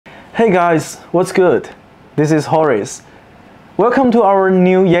Hey guys, what's good? This is Horace. Welcome to our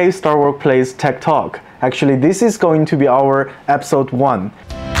new Yeastar Workplace Tech Talk. Actually, this is going to be our episode 1.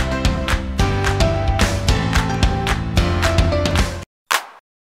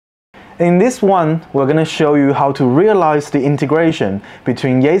 In this one, we're going to show you how to realize the integration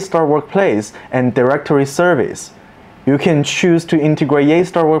between Yeastar Workplace and Directory Service. You can choose to integrate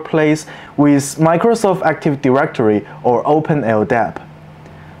Yeastar Workplace with Microsoft Active Directory or OpenLDAP.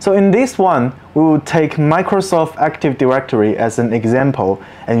 So in this one, we will take Microsoft Active Directory as an example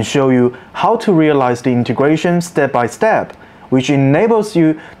and show you how to realize the integration step by step, which enables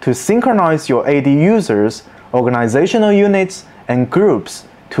you to synchronize your AD users, organizational units, and groups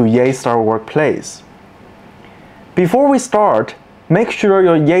to Yeastar Workplace. Before we start, make sure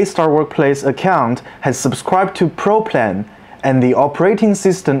your Yeastar Workplace account has subscribed to Pro Plan and the operating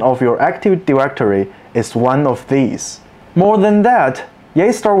system of your Active Directory is one of these. More than that,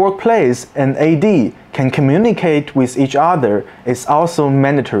 Yeastar Workplace and AD can communicate with each other is also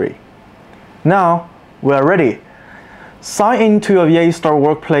mandatory. Now, we are ready. Sign into your Yeastar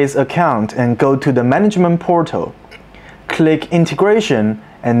Workplace account and go to the Management portal. Click Integration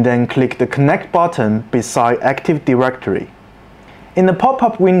and then click the Connect button beside Active Directory. In the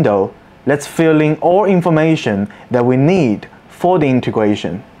pop-up window, let's fill in all information that we need for the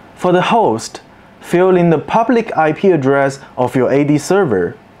integration. For the host, fill in the public IP address of your AD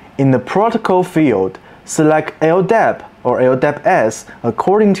server. In the protocol field, select LDAP or LDAP-S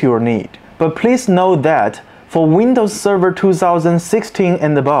according to your need. But please note that for Windows Server 2016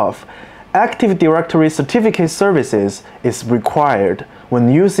 and above, Active Directory Certificate Services is required when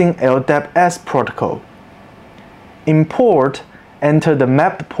using LDAP-S protocol. In port, enter the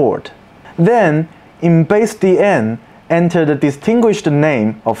mapped port. Then, in base DN, enter the distinguished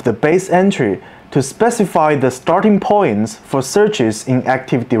name of the base entry to specify the starting points for searches in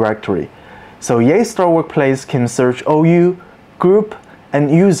Active Directory, so Yeastar Workplace can search OU, group,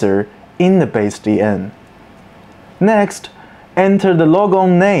 and user in the base DN. Next, enter the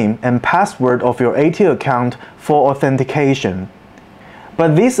logon name and password of your AT account for authentication.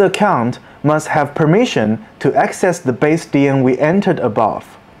 But this account must have permission to access the base DN we entered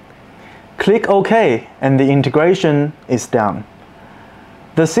above. Click OK and the integration is done.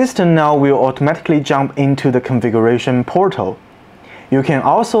 The system now will automatically jump into the configuration portal. You can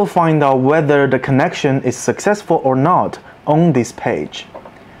also find out whether the connection is successful or not on this page.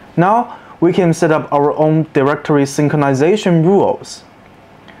 Now we can set up our own directory synchronization rules.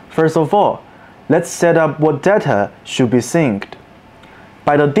 First of all, let's set up what data should be synced.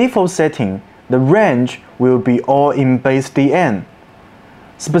 By the default setting, the range will be all in base DN.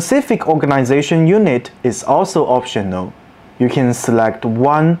 Specific organization unit is also optional. You can select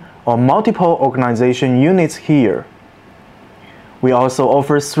one or multiple organization units here. We also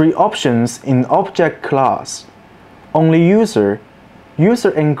offer 3 options in object class: only user,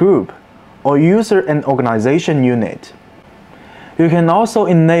 user and group, or user and organization unit. You can also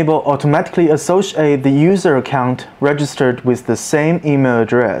enable automatically associate the user account registered with the same email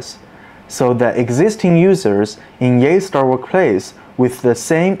address, so that existing users in Yeastar Workplace with the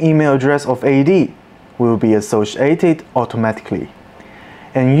same email address of AD will be associated automatically.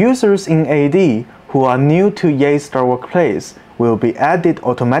 And users in AD who are new to Yeastar Workplace will be added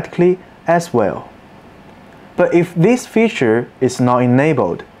automatically as well. But if this feature is not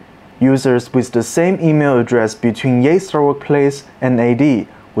enabled, users with the same email address between Yeastar Workplace and AD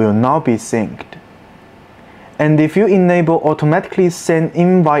will not be synced. And if you enable automatically send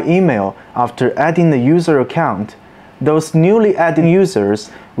in by email after adding the user account, those newly added users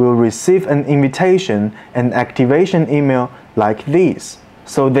will receive an invitation and activation email like these,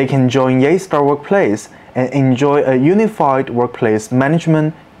 so they can join Yeastar Workplace and enjoy a unified workplace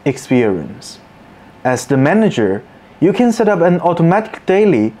management experience. As the manager, you can set up an automatic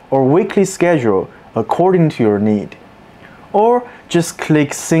daily or weekly schedule according to your need. Or just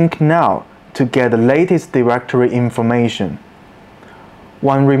click Sync Now to get the latest directory information.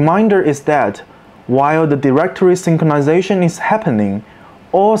 One reminder is that while the directory synchronization is happening,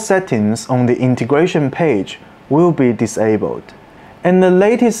 all settings on the integration page will be disabled. And the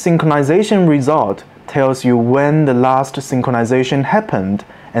latest synchronization result tells you when the last synchronization happened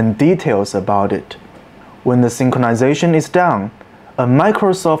and details about it. When the synchronization is done, a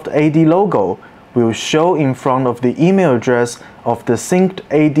Microsoft AD logo will show in front of the email address of the synced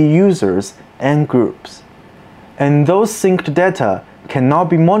AD users and groups. And those synced data cannot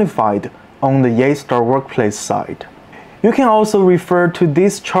be modified on the Yeastar Workplace side. You can also refer to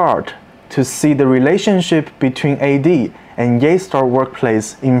this chart to see the relationship between AD and Yeastar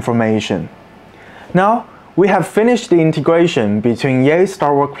Workplace information. Now, We have finished the integration between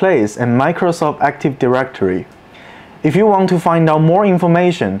Yeastar Workplace and Microsoft Active Directory. If you want to find out more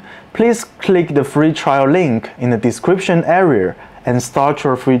information, please click the free trial link in the description area and start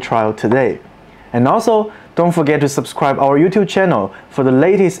your free trial today. And also, don't forget to subscribe our YouTube channel for the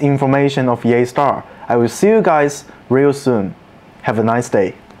latest information of Yeastar. I will see you guys real soon. Have a nice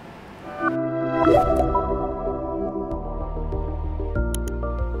day.